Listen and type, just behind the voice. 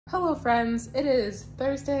Hello friends, it is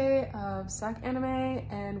Thursday of Sac Anime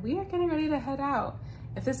and we are getting ready to head out.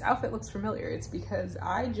 If this outfit looks familiar, it's because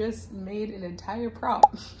I just made an entire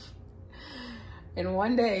prop in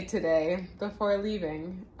one day today before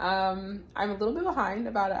leaving. I'm a little bit behind,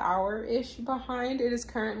 about an hour-ish behind. It is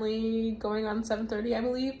currently going on 7:30, I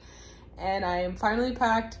believe, and I am finally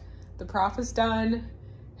packed. The prop is done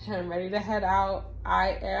and I'm ready to head out.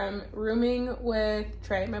 I am rooming with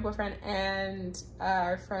Trey, my boyfriend, and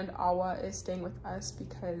our friend Awa is staying with us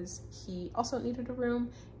because he also needed a room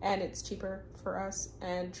and it's cheaper for us,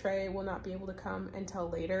 and Trey will not be able to come until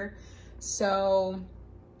later. So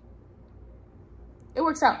it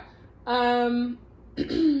works out. I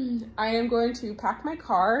am going to pack my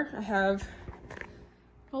car. I have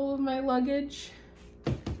all of my luggage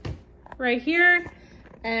right here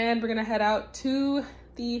and we're gonna head out to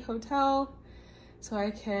the hotel so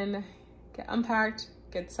I can get unpacked,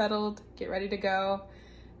 get settled, get ready to go,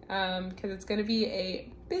 because it's gonna be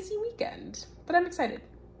a busy weekend, but I'm excited.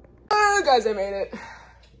 Guys, I made it.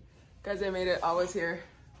 Guys, I made it. Always here.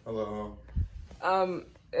 Hello.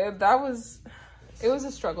 It was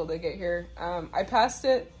a struggle to get here. I passed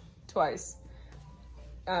it twice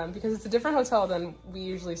because it's a different hotel than we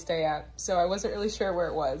usually stay at, so I wasn't really sure where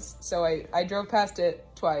it was. So I drove past it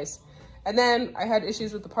twice. And then I had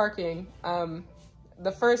issues with the parking.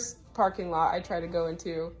 The first parking lot I tried to go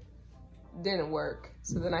into didn't work,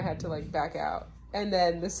 so then I had to like back out. And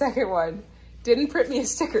then the second one didn't print me a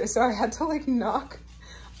sticker, so I had to like knock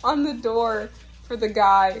on the door for the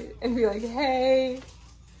guy and be like, hey.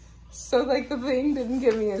 So like the thing didn't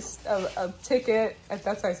give me a ticket. That's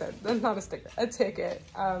what I said, that's not a sticker, a ticket.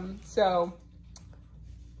 So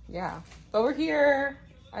yeah, but we're here.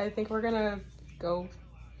 I think we're gonna go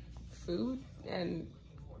food and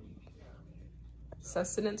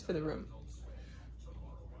sustenance for the room.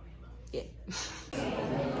 Yeah.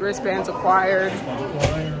 Wristbands acquired.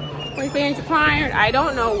 Wristbands acquired. I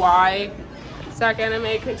don't know why Sac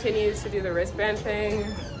Anime continues to do the wristband thing.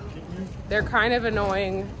 They're kind of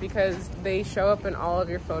annoying because they show up in all of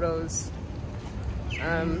your photos.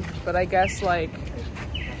 But I guess like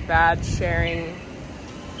badge sharing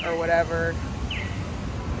or whatever.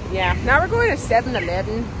 Yeah, now we're going to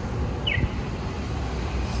 7-Eleven.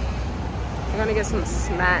 I'm gonna get some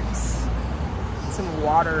snacks, some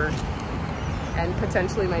water, and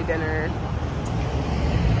potentially my dinner.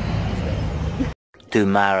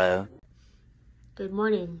 Tomorrow. Good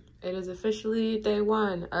morning. It is officially day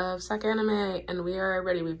one of Sac Anime and we are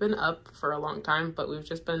ready. We've been up for a long time, but we've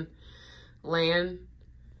just been laying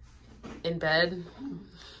in bed.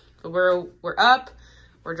 But we're up,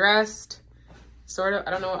 we're dressed, sort of. I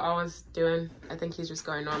don't know what Awa's doing. I think he's just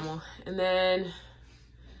going normal. And then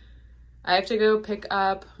I have to go pick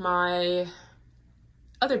up my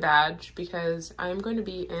other badge because I'm going to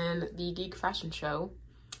be in the Geek Fashion Show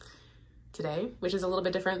today, which is a little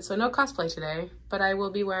bit different. So no cosplay today, but I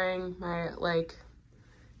will be wearing my like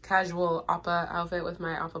casual Appa outfit with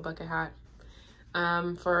my Appa bucket hat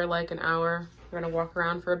for like an hour. We're gonna walk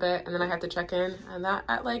around for a bit and then I have to check in, and that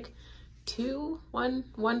at like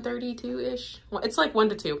 1:32-ish. Well, it's like 1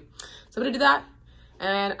 to 2. So I'm gonna do that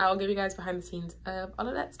and I'll give you guys behind the scenes of all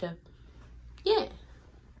of that stuff. Yeah.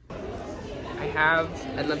 I have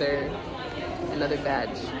another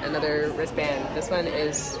badge, another wristband. This one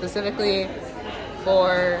is specifically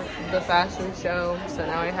for the fashion show. So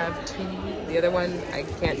now I have 2. The other one I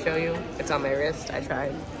can't show you. It's on my wrist. I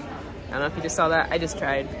tried. I don't know if you just saw that. I just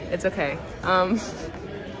tried. It's okay.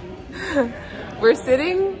 We're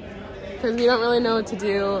sitting because we don't really know what to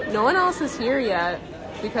do. No one else is here yet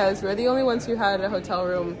because we're the only ones who had a hotel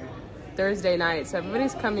room Thursday night. So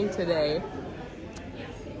everybody's coming today.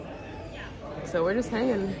 So we're just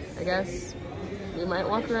hanging, I guess. We might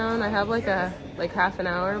walk around. I have like half an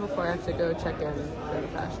hour before I have to go check in for the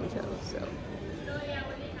fashion show. So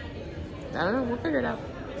I don't know, we'll figure it out.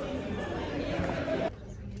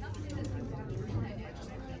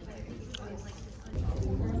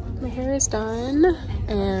 My hair is done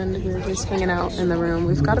and we're just hanging out in the room.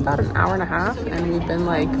 We've got about an hour and a half and we've been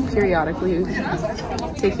like periodically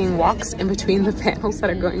taking walks in between the panels that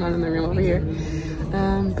are going on in the room over here.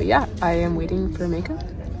 But yeah, I am waiting for makeup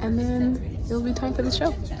and then it'll be time for the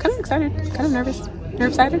show. Kind of excited, kind of nervous.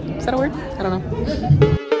 Nerve-sided? Is that a word? I don't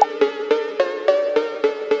know.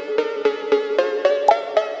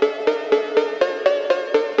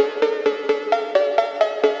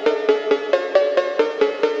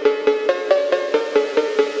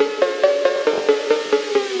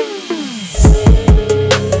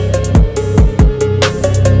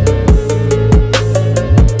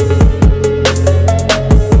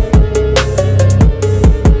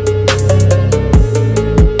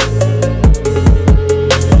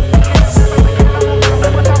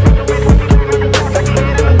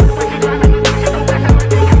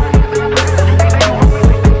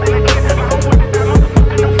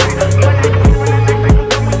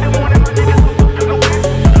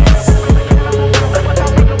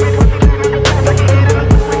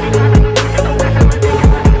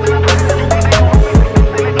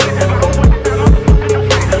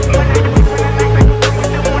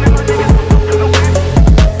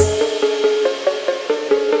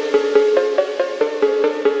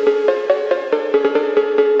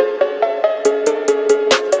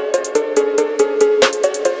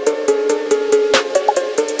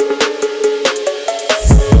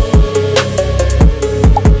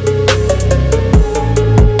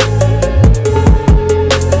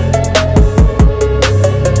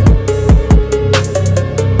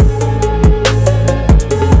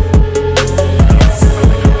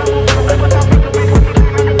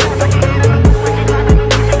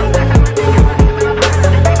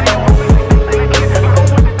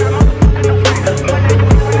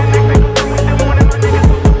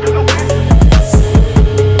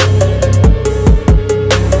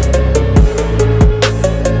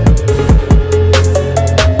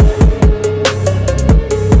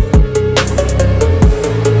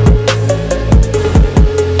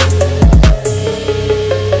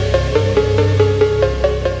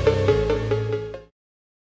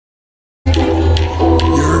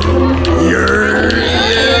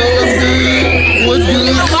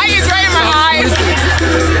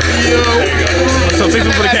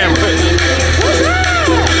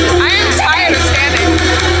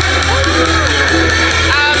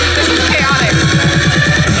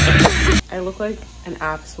 look like an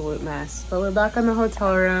absolute mess. But we're back in the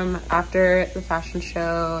hotel room after the fashion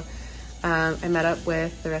show. I met up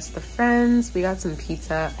with the rest of the friends. We got some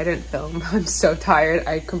pizza. I didn't film. I'm so tired.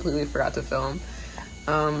 I completely forgot to film.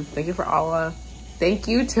 Thank you for Allah. Thank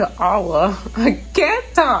you to Allah. I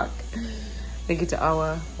can't talk. Thank you to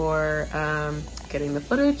Allah for getting the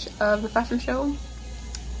footage of the fashion show.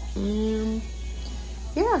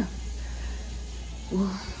 Yeah.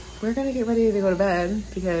 We're gonna get ready to go to bed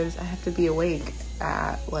because I have to be awake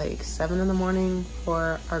at like 7 in the morning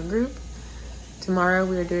for our group. Tomorrow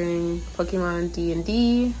we are doing Pokemon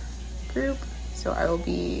D&D group, so I will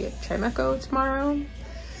be Trimeco tomorrow.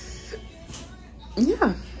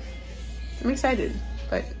 Yeah, I'm excited,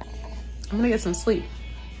 but I'm gonna get some sleep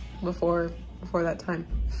before that time.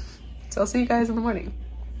 So I'll see you guys in the morning.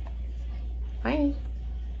 Bye.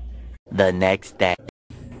 The next day.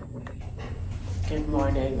 Good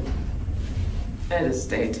morning. It is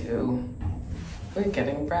day 2. We're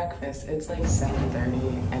getting breakfast. It's like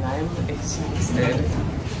 7:30 and I'm exhausted.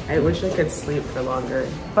 I wish I could sleep for longer,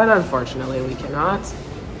 but unfortunately we cannot.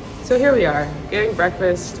 So here we are, getting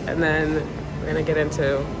breakfast, and then we're gonna get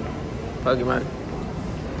into Pokemon.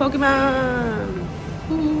 Pokemon!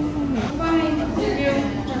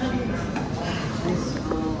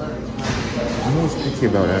 I'm always picky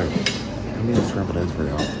about eggs. I need scrambled eggs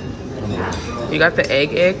very often. You got the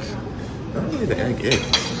egg ick? I don't need the egg ick.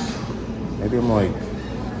 Maybe I'm like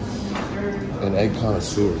an egg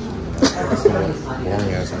connoisseur. That's the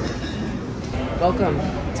boring ass egg. Welcome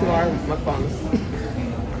to our mukbang.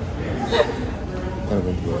 Kind of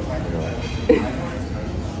into it, you know.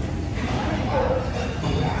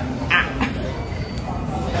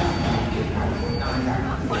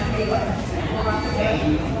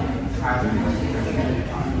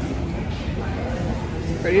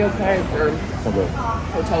 Pretty okay for Okay.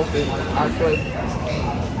 hotel food, actually.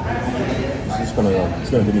 It's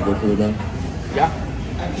gonna give me good food then. Yeah.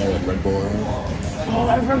 Like Red Bull. Oh,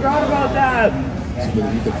 I forgot about that. So you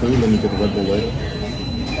eat the food, then you get the Red Bull later.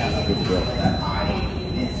 Good to go.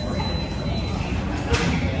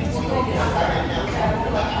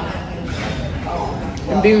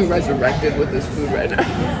 I'm being resurrected with this food right now.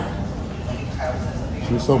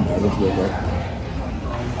 She was so mad when she woke up.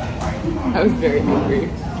 I was very hungry.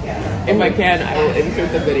 If I can, I will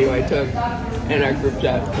insert the video I took in our group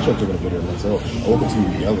chat. I should have taken a video of myself. I woke up to you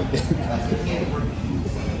yelling.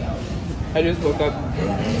 I just woke up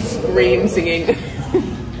scream singing.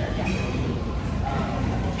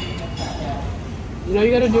 You know,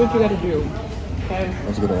 you gotta do what you gotta do. Okay?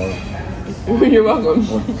 That's a good one. You're welcome.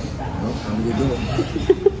 Well, I'm gonna do it.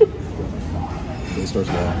 Day starts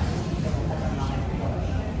now.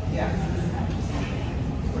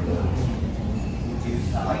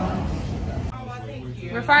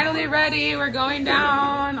 We're finally ready. We're going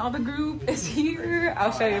down. All the group is here.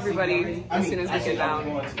 I'll show you everybody as soon as we get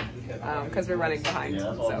down, because we're running behind.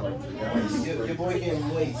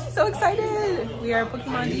 So excited! We are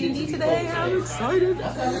Pokemon D&D today. I'm excited.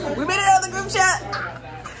 We made it out of the group chat.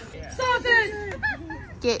 Sausage!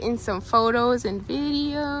 Getting some photos and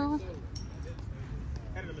video.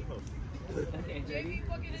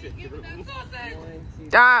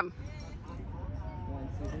 Dom.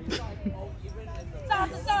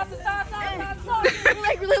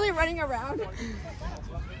 Like literally running around.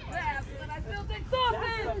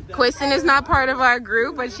 Quisten is not part of our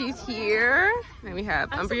group, but she's here. And we have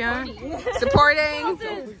Umbreon supporting.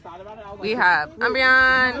 We have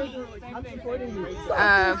Umbreon,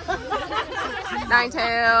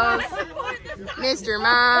 Ninetales, Mr.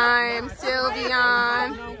 Mime,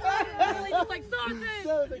 Sylveon,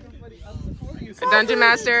 the Dungeon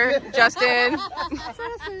Master, Justin,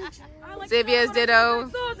 Xavier's Ditto,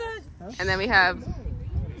 and then we have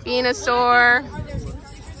Venusaur.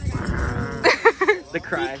 The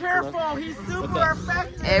cry. Be careful, he's super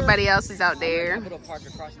effective. Everybody else is out there.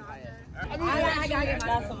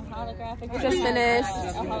 Just finished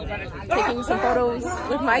taking some photos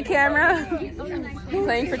with my camera,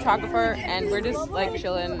 playing photographer, and we're just like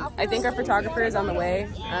chilling. I think our photographer is on the way,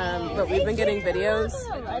 but we've been getting videos.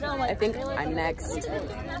 I think I'm next.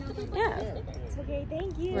 Yeah. Okay,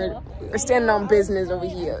 thank you. We're standing on business over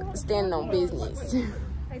here. Standing on business.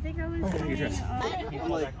 I think I was I'm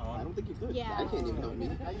like, I don't think you could. yeah. I can't even help me.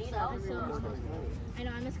 I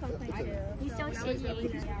know, I miss cosplay too. He's so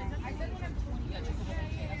shitty.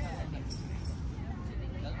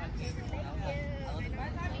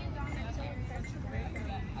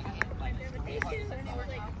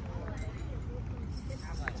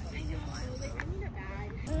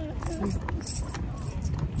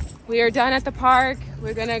 We are done at the park.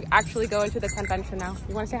 We're gonna actually go into the convention now.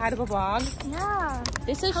 You wanna say hi to the vlog? Yeah.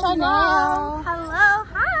 This is Hello. Chanel. Hello.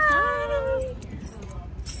 Hi.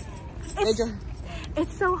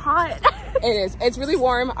 It's so hot. It is. It's really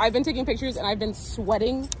warm. I've been taking pictures and I've been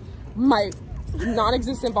sweating my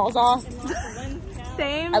non-existent balls off.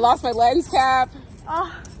 Same. I lost my lens cap. Oh,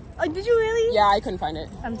 did you really? Yeah, I couldn't find it.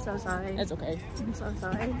 I'm so sorry. It's okay. I'm so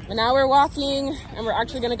sorry. But now we're walking and we're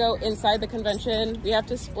actually gonna go inside the convention. We have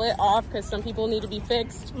to split off because some people need to be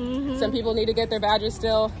fixed. Some people need to get their badges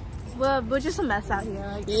still. We're just a mess out here.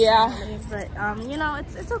 Like, yeah. But you know,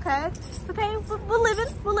 it's okay. It's okay. We're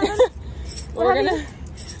living. We're living. We're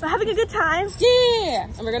having a good time. Yeah.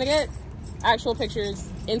 And we're gonna get actual pictures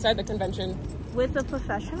inside the convention. With a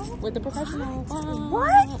professional? With a professional. Wow.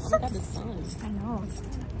 What? Oh my god, the sun. I know.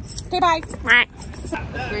 Okay, bye.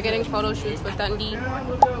 We're getting photo shoots with Dundee.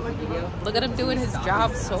 Look at him doing his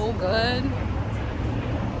job so good.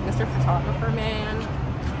 Mr. Photographer, man.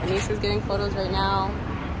 Anissa's getting photos right now.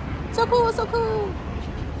 So cool, so cool.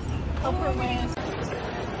 Oprah man.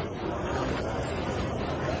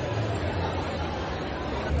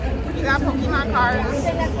 You got Pokemon cards.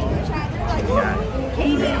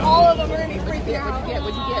 All of them are gonna be freaking out.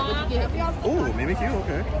 What'd you get? Oh, Mimikyu,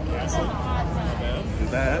 okay. Is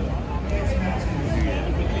that?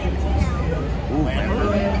 Ooh, man.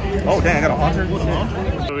 Oh, dang, I got a haunter.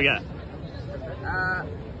 What do we got?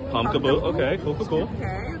 Pumpkaboo, okay, cool. Okay.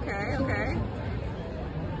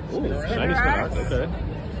 Ooh, shiny Spinarts, okay.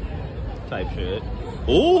 Type shit.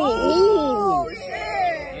 Ooh! Shit!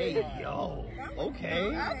 Hey, yo. Okay.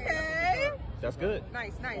 That's good.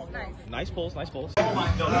 Nice. Nice pulls.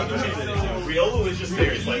 Riolu is just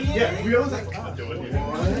there. It's like, yeah, Riolu's like, I'm doing it.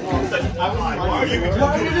 Why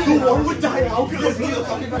would die out?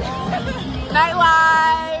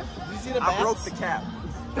 Nightlife! I broke the cap.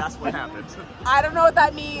 That's what happened. I don't know what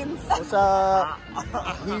that means. It's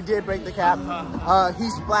he did break the cap. He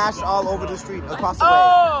splashed all over the street across the way.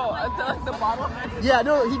 Oh, the bottle. Yeah,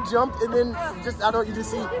 no, he jumped and then just I don't know, you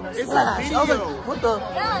just see splash. I was like, what the?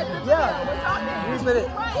 Yeah. Wait a minute.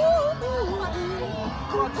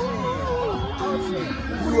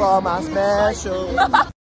 You are my special.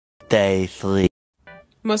 Day 3.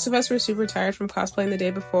 Most of us were super tired from cosplaying the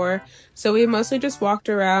day before, so we mostly just walked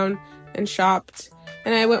around and shopped.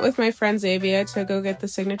 And I went with my friend Xavier to go get the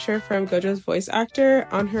signature from Gojo's voice actor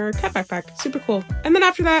on her cat backpack. Super cool. And then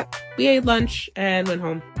after that, we ate lunch and went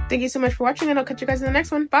home. Thank you so much for watching, and I'll catch you guys in the next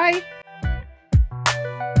one. Bye!